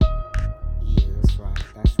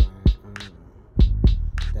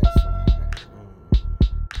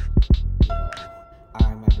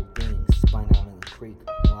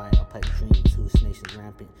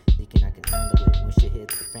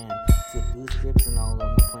scripts and all of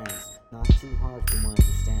my plans. Not too hard to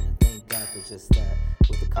understand, thank God for just that.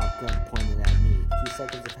 With a cop gun pointed at me, few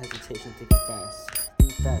seconds of hesitation, thinking fast.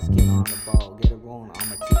 Think fast, get on the ball, get it rolling on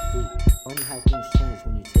my 2 feet. Funny how things change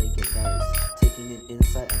when you take advice. Taking an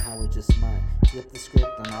insight on how it just might. Flip the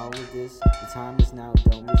script on all of this. The time is now,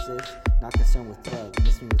 don't resist. Not concerned with love,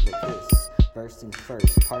 miss me with a kiss. First things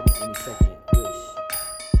first, pardon any second wish.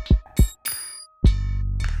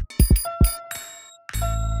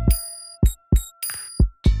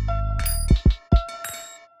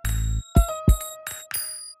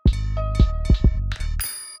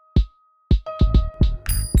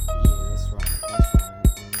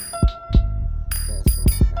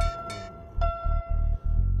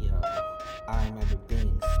 I remember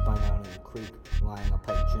being spun out in the creek, lying on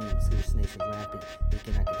pipe dreams, hallucinations rampant,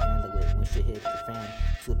 thinking I could handle it when shit hit the fan.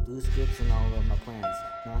 Flip blue scripts and all of my plans,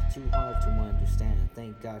 not too hard to understand,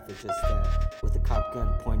 thank God for just that. With a cop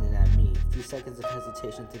gun pointed at me, few seconds of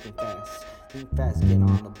hesitation, thinking fast. Think fast, get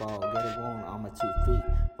on the ball, get it rolling on my 2 feet.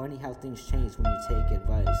 Funny how things change when you take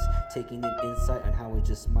advice. Taking an insight on how it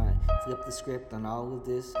just might. Flip the script on all of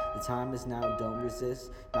this. The time is now, don't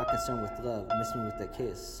resist. Not concerned with love, miss me with a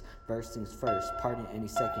kiss. First things first, pardon any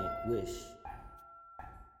second wish.